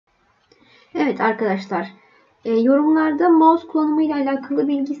Evet arkadaşlar, yorumlarda mouse kullanımı ile alakalı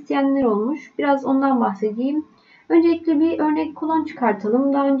bilgi isteyenler olmuş. Biraz ondan bahsedeyim. Öncelikle bir örnek kolon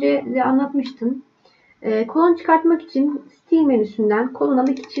çıkartalım. Daha önce de anlatmıştım. Kolon çıkartmak için Stil menüsünden kolona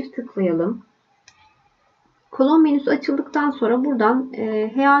bir çift tıklayalım. Kolon menüsü açıldıktan sonra buradan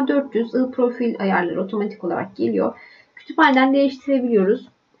HA400 I profil ayarları otomatik olarak geliyor. Kütüphaneden değiştirebiliyoruz.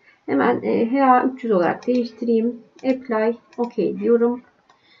 Hemen HA300 olarak değiştireyim. Apply, OK diyorum.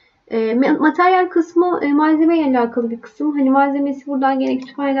 Materyal kısmı malzeme ile alakalı bir kısım. Hani malzemesi buradan gene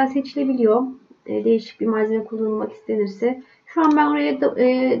kütüphaneden seçilebiliyor. Değişik bir malzeme kullanılmak istenirse. Şu an ben oraya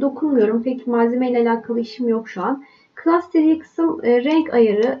dokunmuyorum. Pek malzeme ile alakalı işim yok şu an. Class dediği kısım renk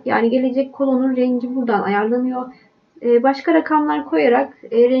ayarı. Yani gelecek kolonun rengi buradan ayarlanıyor. Başka rakamlar koyarak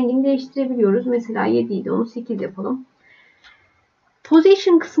rengini değiştirebiliyoruz. Mesela 7 idi, onu 8 yapalım.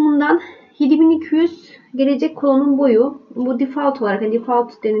 Position kısmından 7200 gelecek kolonun boyu. Bu default olarak, yani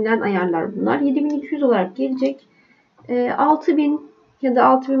default denilen ayarlar bunlar. 7200 olarak gelecek. 6000 ya da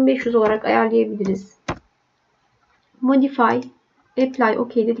 6500 olarak ayarlayabiliriz. Modify, Apply,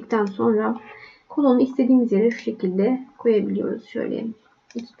 OK dedikten sonra kolonu istediğimiz yere şu şekilde koyabiliyoruz. Şöyle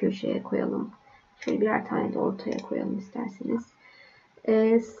iki köşeye koyalım. Şöyle birer tane de ortaya koyalım isterseniz.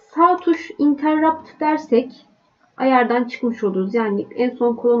 Sağ tuş interrupt dersek ayardan çıkmış oluruz. Yani en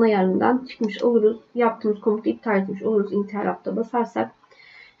son kolon ayarından çıkmış oluruz. Yaptığımız komutu iptal etmiş oluruz interrupt'a basarsak.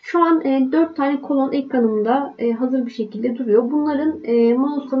 Şu an 4 tane kolon ekranımda hazır bir şekilde duruyor. Bunların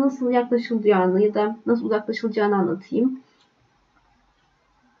mouse'la nasıl yaklaşılacağını ya da nasıl uzaklaşılacağını anlatayım.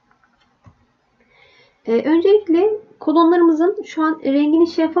 Öncelikle kolonlarımızın şu an renginin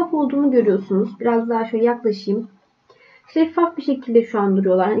şeffaf olduğunu görüyorsunuz. Biraz daha şöyle yaklaşayım. Şeffaf bir şekilde şu an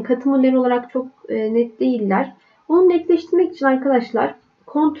duruyorlar. Hani katı model olarak çok net değiller. Onu netleştirmek için arkadaşlar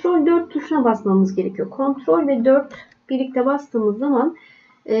Ctrl 4 tuşuna basmamız gerekiyor. Ctrl ve 4 birlikte bastığımız zaman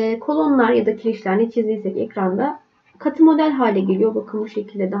kolonlar ya da kirişler ne çizdiysek ekranda katı model hale geliyor. Bakın bu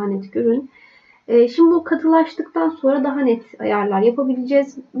şekilde daha net görün. Şimdi bu katılaştıktan sonra daha net ayarlar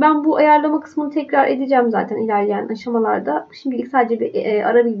yapabileceğiz. Ben bu ayarlama kısmını tekrar edeceğim zaten ilerleyen aşamalarda. Şimdilik sadece bir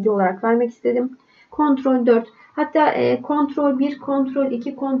ara bilgi olarak vermek istedim. Ctrl 4, hatta Ctrl 1, Ctrl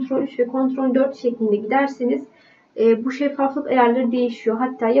 2, Ctrl 3 ve Ctrl 4 şeklinde giderseniz bu şeffaflık ayarları değişiyor.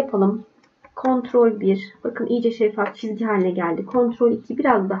 Hatta yapalım. Ctrl 1, bakın iyice şeffaf çizgi haline geldi. Ctrl 2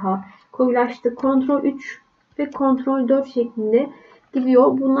 biraz daha koyulaştı. Ctrl 3 ve Ctrl 4 şeklinde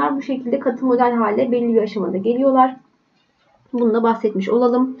gidiyor. Bunlar bu şekilde katı model hale belli bir aşamada geliyorlar. Bunu da bahsetmiş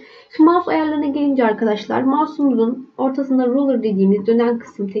olalım. Şimdi mouse ayarlarına gelince arkadaşlar, mouse'umuzun ortasında ruler dediğimiz dönen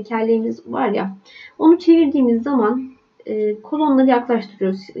kısım, tekerleğimiz var ya, onu çevirdiğimiz zaman kolonları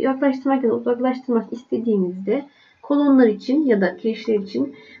yaklaştırıyoruz. Yaklaştırmak ya da uzaklaştırmak istediğimizde kolonlar için ya da kirişler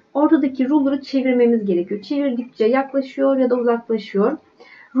için ortadaki ruler'ı çevirmemiz gerekiyor. Çevirdikçe yaklaşıyor ya da uzaklaşıyor.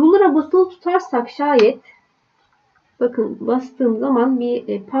 Ruler'a basılı tutarsak şayet, bakın bastığım zaman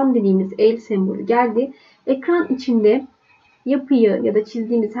bir pan dediğimiz el sembolü geldi. Ekran içinde yapıyı ya da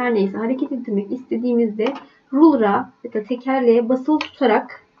çizdiğimiz her neyse hareket ettirmek istediğimizde ruler'a ya da tekerleğe basılı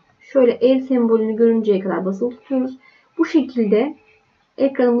tutarak şöyle el sembolünü görünceye kadar basılı tutuyoruz. Bu şekilde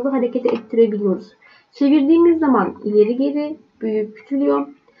ekranımızı hareket ettirebiliyoruz. Çevirdiğimiz zaman ileri geri büyüyüp küçülüyor.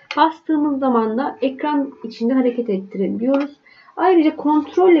 Bastığımız zaman da ekran içinde hareket ettirebiliyoruz. Ayrıca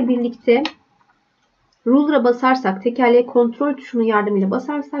kontrol ile birlikte ruler'a basarsak, tekerleğe kontrol tuşunun yardımıyla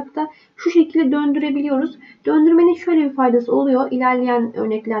basarsak da şu şekilde döndürebiliyoruz. Döndürmenin şöyle bir faydası oluyor. İlerleyen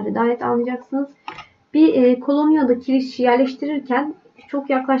örneklerde daha net anlayacaksınız. Bir kolonu ya da kirişi yerleştirirken çok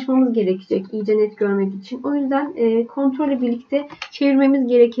yaklaşmamız gerekecek iyice net görmek için. O yüzden kontrolle birlikte çevirmemiz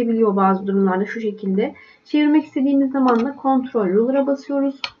gerekebiliyor bazı durumlarda şu şekilde. Çevirmek istediğimiz zaman da kontrol ruler'a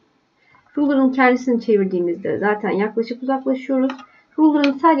basıyoruz. Ruler'ın kendisini çevirdiğimizde zaten yaklaşıp uzaklaşıyoruz.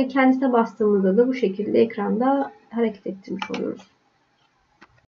 Ruler'ın sadece kendisine bastığımızda da bu şekilde ekranda hareket ettirmiş oluyoruz.